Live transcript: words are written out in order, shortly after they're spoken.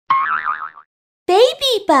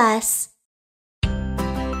BabyBus.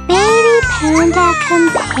 Baby Panda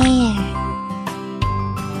compare.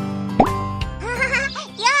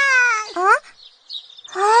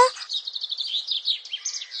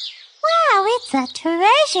 Wow, it's a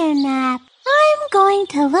treasure map. I'm going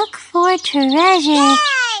to look for treasure.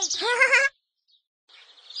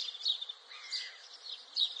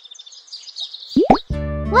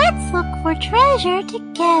 Let's look for treasure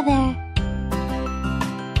together.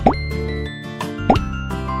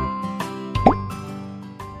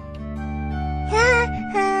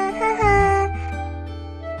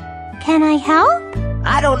 Can I help?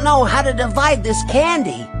 I don't know how to divide this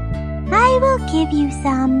candy. I will give you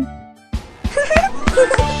some.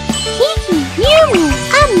 Kiki, Mew Mew,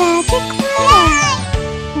 a magic letter.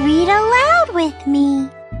 Read aloud with me.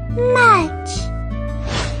 Much.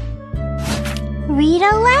 Read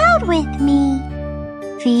aloud with me.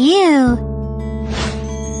 Few.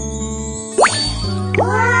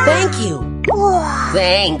 Thank you.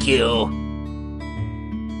 Thank you.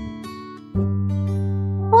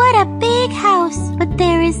 What a big house, but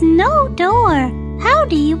there is no door. How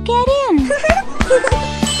do you get in?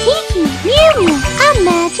 Kiki, Mew Mew, a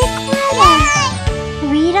magic letter.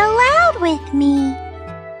 Read aloud with me.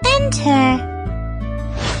 Enter.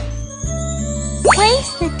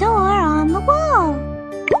 Place the door on the wall.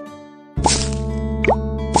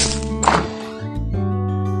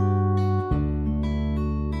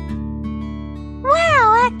 Wow,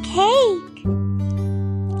 a cake!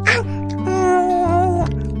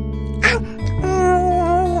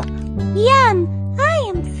 Yum! I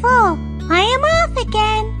am full. I am off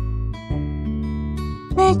again.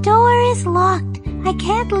 The door is locked. I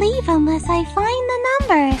can't leave unless I find the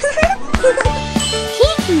numbers.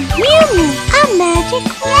 Kiki, Mew Mew, a magic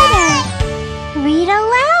letter. Read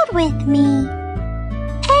aloud with me.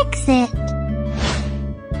 Exit.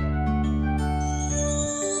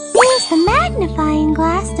 Use the magnifying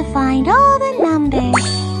glass to find all the numbers.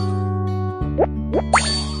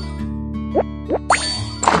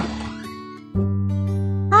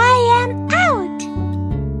 I am out.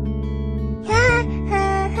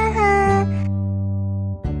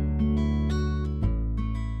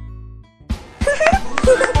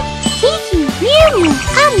 Kiki, Mew Mew,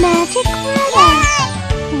 a magic letter.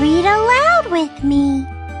 Read aloud with me.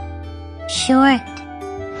 Short.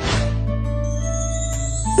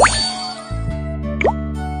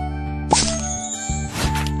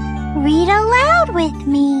 Read aloud with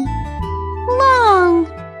me. Long.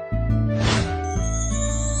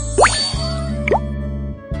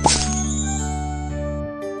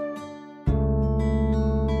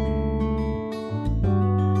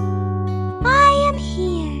 I am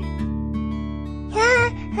here.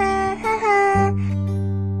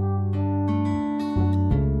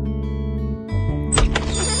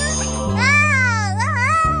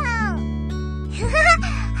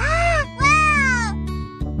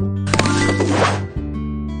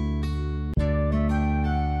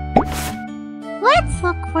 Let's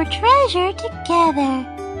look for treasure together.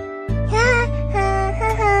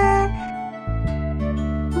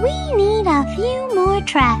 We need a few more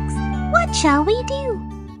tracks. What shall we do?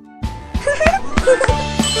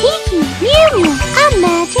 Kiki, Mew Mew, a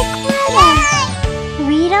magic letter.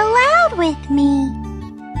 Read aloud with me.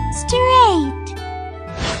 Straight.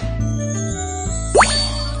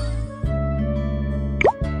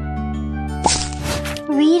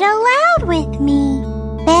 Read aloud with me.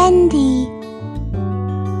 Bendy.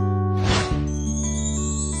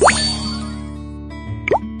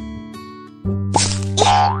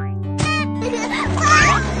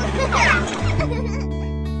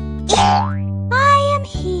 I am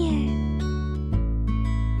here.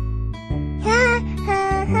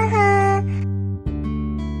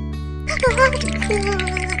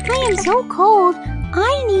 I am so cold.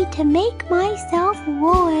 I need to make myself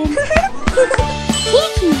warm.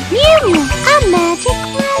 Kiki, Mew Mew, a magic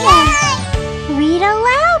letter. Read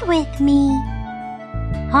aloud with me.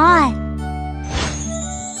 Hot.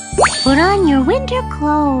 Put on your winter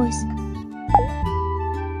clothes.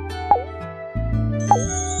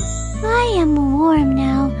 I am warm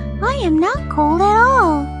now. I am not cold at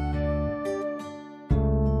all.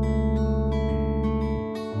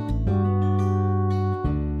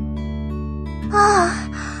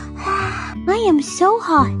 I am so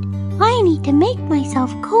hot. I need to make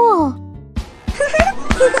myself cool.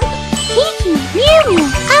 Kiki, Mew Mew,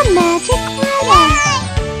 a magic letter.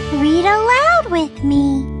 Read aloud with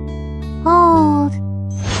me. Hold.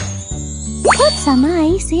 Put some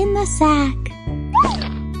ice in the sack.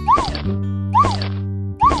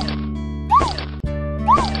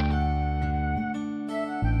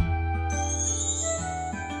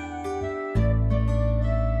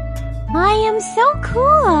 I am so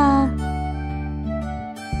cool.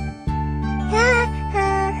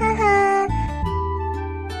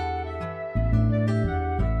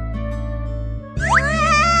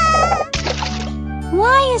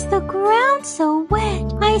 Why is the ground so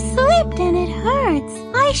wet? I slipped and it hurts.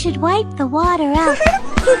 I should wipe the water out.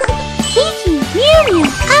 Kiki, Mew Mew,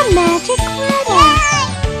 a magic letter.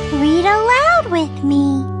 Read aloud with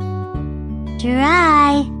me.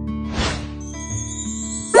 Dry.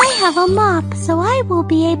 I have a mop, so I will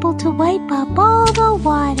be able to wipe up all the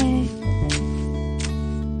water.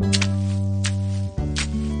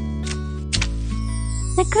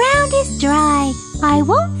 The ground is dry. I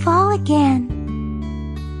won't fall again.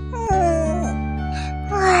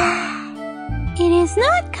 It is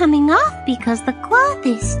not coming off because the cloth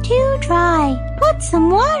is too dry. Put some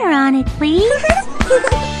water on it, please.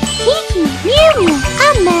 Kiki, Mew Mew,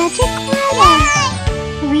 a magic letter.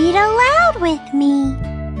 Read aloud with me.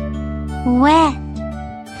 Wet.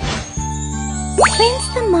 Rinse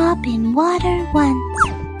the mop in water once.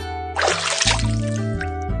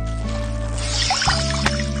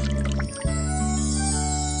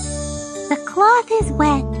 The cloth is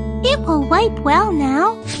wet. It will wipe well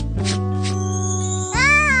now.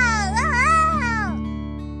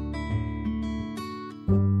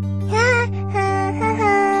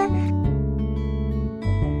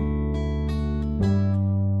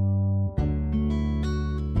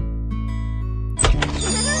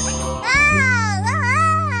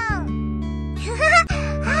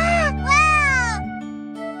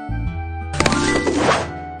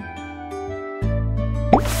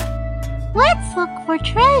 Let's look for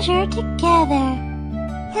treasure together.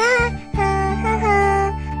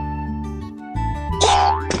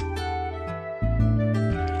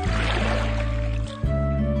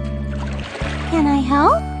 Can I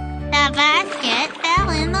help? The basket fell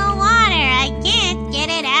in the water. I can't get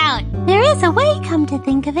it out. There is a way, come to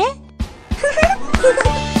think of it.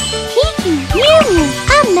 Kiki, Mew Mew,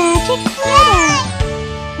 a magic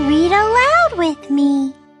letter. Read aloud with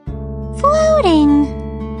me. Floating.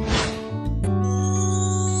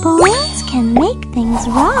 Balloons can make things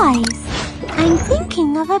rise. I'm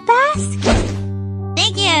thinking of a basket.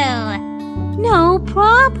 Thank you. No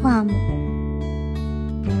problem.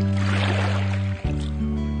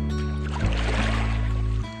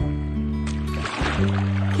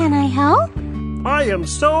 Can I help? I am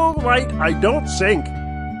so light I don't sink.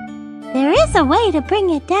 There is a way to bring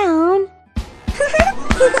it down.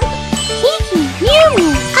 Kiki, Mew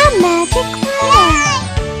Mew, a magic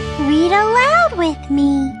letter. Read aloud with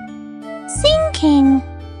me. Sinking.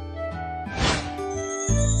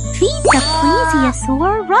 Feed the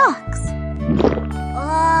plesiosaur rocks.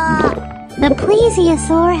 The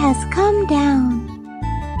plesiosaur has come down.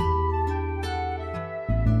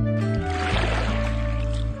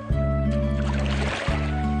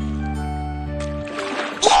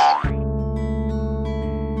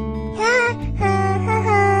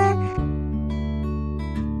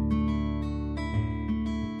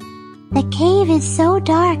 The cave is so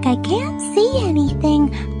dark I can't see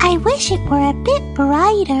anything. I wish it were a bit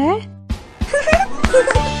brighter.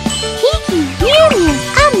 Kiki, Mew Mew,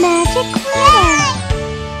 a magic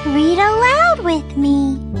letter. Read aloud with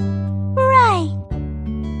me. Bright.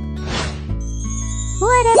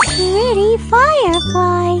 What a pretty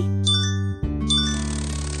firefly.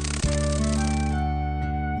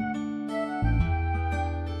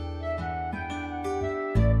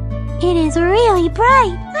 It is really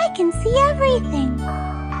bright. I can see everything.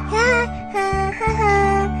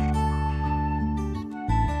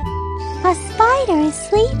 A spider is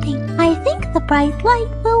sleeping. I think the bright light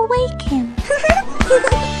will wake him.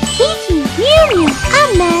 Kiki, Mew Mew, a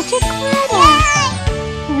magic letter.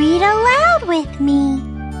 Read aloud with me.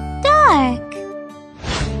 Dark.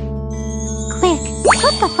 Quick,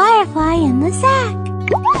 put the firefly in the sack.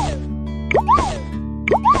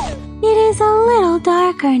 It is a little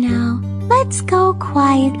darker now. Let's go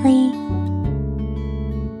quietly.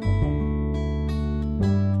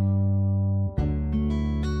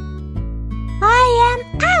 I am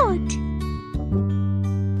out!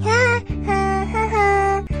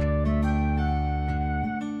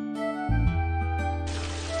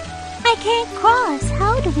 I can't cross.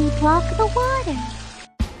 How do we block the water?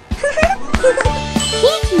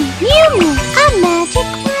 Kiki, Mew Mew, a magic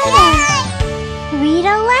letter. Read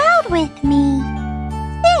aloud with me.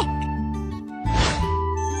 Thick.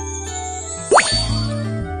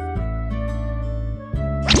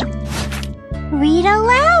 Read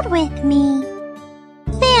aloud with me.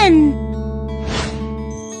 Thin.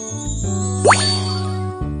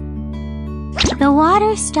 The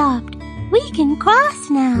water stopped. We can cross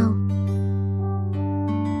now.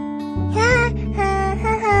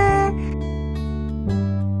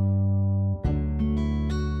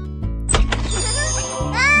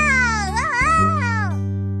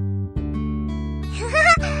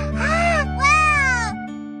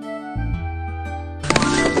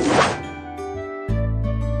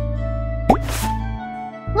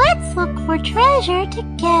 for treasure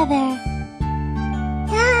together.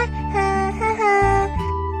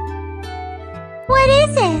 What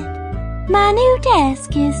is it? My new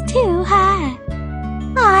desk is too high.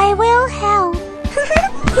 I will help.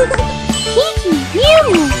 Kiki, Mew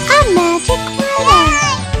Mew, a magic letter.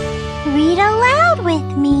 Read aloud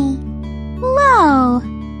with me. Low.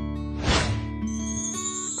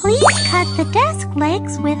 Please cut the desk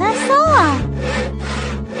legs with a saw.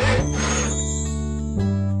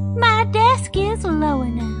 My desk is lower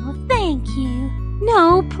now, thank you.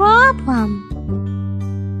 No problem.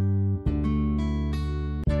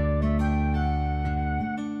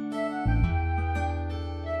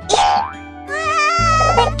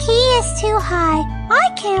 The key is too high. I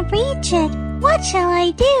can't reach it. What shall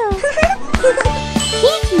I do?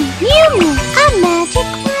 Kiki, Mew Mew, a magic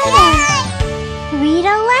letter. Read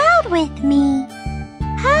aloud with me.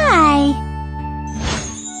 Hi.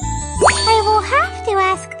 I will have to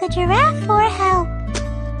ask the giraffe for help.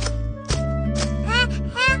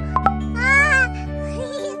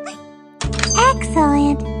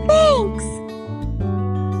 Excellent. Thanks.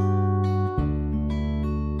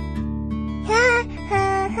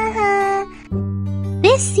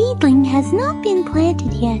 This seedling has not been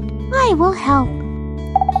planted yet. I will help.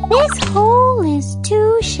 This hole is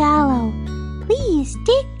too shallow. Please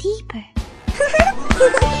dig deeper.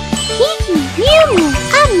 Kiki, Mew Mew,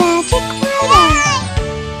 a magic letter.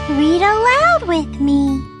 Read aloud with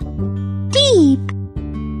me. Deep.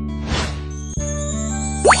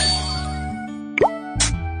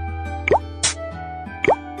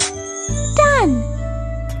 Done.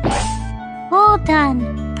 All done.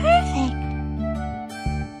 Perfect.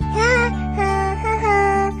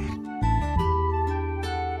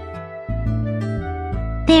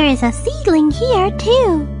 There is a seedling here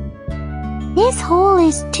too. This hole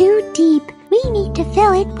is too deep. We need to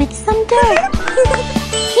fill it with some dirt.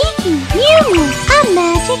 Kiki, Mew Mew, a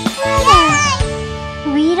magic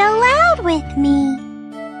letter. Read aloud with me.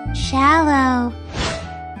 Shallow.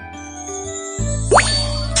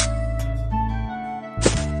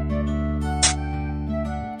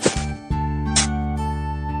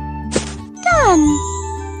 Done.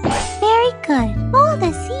 Very good. All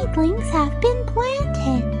the seedlings have been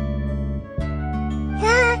planted.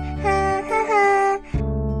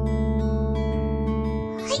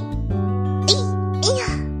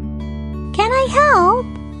 Can I help?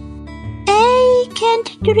 I can't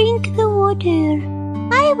drink the water.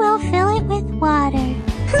 I will fill it with water.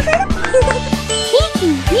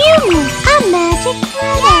 Kiki, Mew Mew, a magic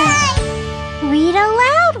letter. Read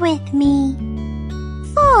aloud with me.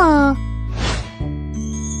 Full.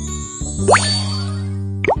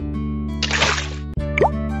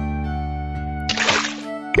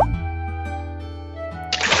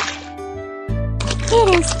 It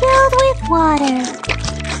is filled with water.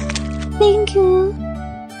 Thank you.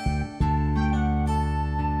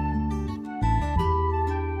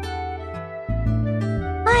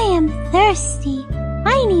 I am thirsty.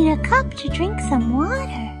 I need a cup to drink some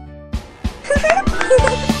water.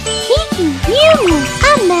 Kiki, Mew Mew,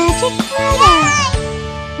 a magic letter.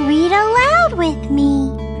 Read aloud with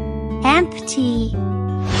me. Empty.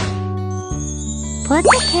 Put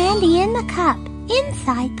the candy in the cup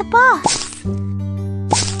inside the box.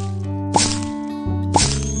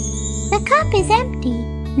 The cup is empty.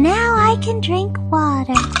 Now I can drink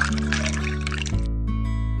water.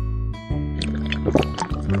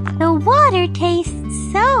 The water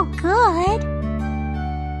tastes so good.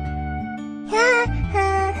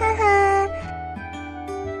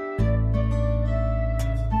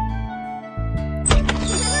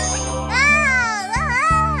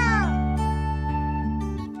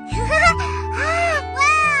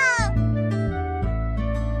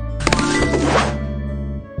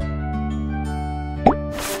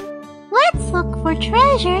 Let's look for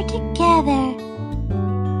treasure together.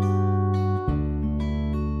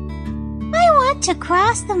 I want to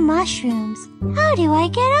cross the mushrooms. How do I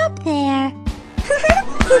get up there?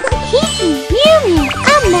 Kiki, Mew Mew,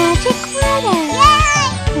 a magic letter.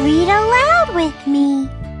 Read aloud with me.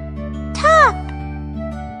 Top.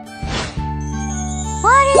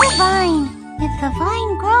 Water the vine. If the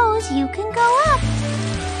vine grows, you can go up.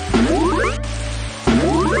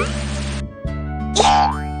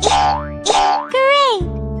 Great!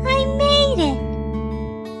 I made it!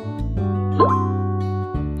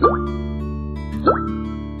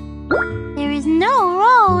 There is no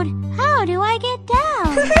road. How do I get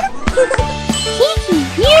down? Kiki,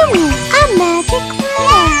 Mew Mew, a magic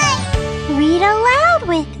letter. Read aloud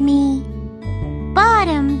with me.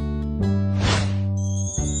 Bottom.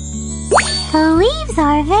 The leaves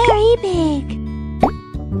are very big.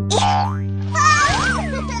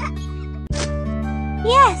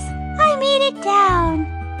 Yes, I made it down.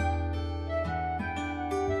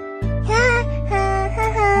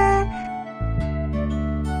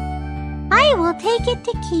 I will take it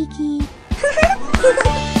to Kiki.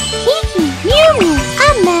 Kiki, Mew Mew, a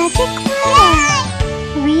magic letter.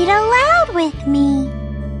 Read aloud with me.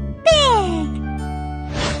 Big.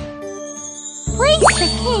 Place the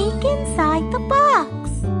cake inside the box.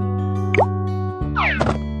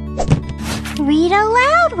 Read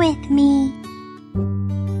aloud with me.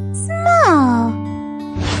 Small.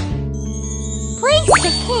 Place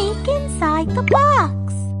the cake inside the box.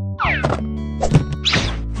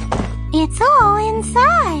 It's all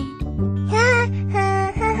inside.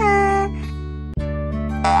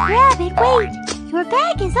 Rabbit, wait. Your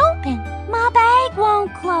bag is open. My bag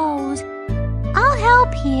won't close. I'll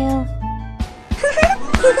help you.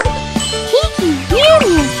 Kiki, Mew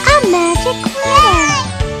Mew, a magic letter.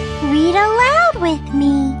 Read aloud with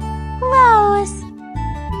me. Close.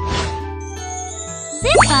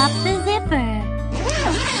 Zip up the zipper.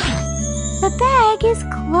 The bag is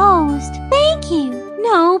closed. Thank you.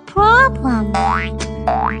 No problem.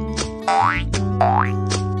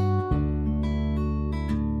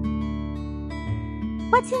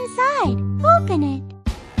 What's inside? Open it.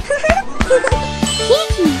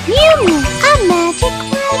 Kiki, Mew Mew, a magic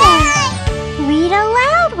letter. Read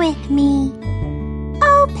aloud with me.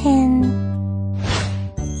 Open.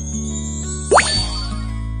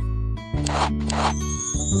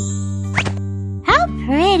 How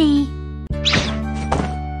pretty.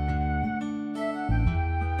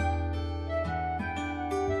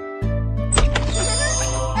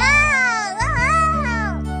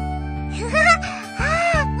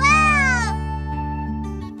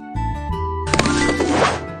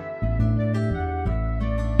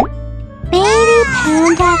 Baby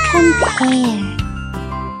Panda compare.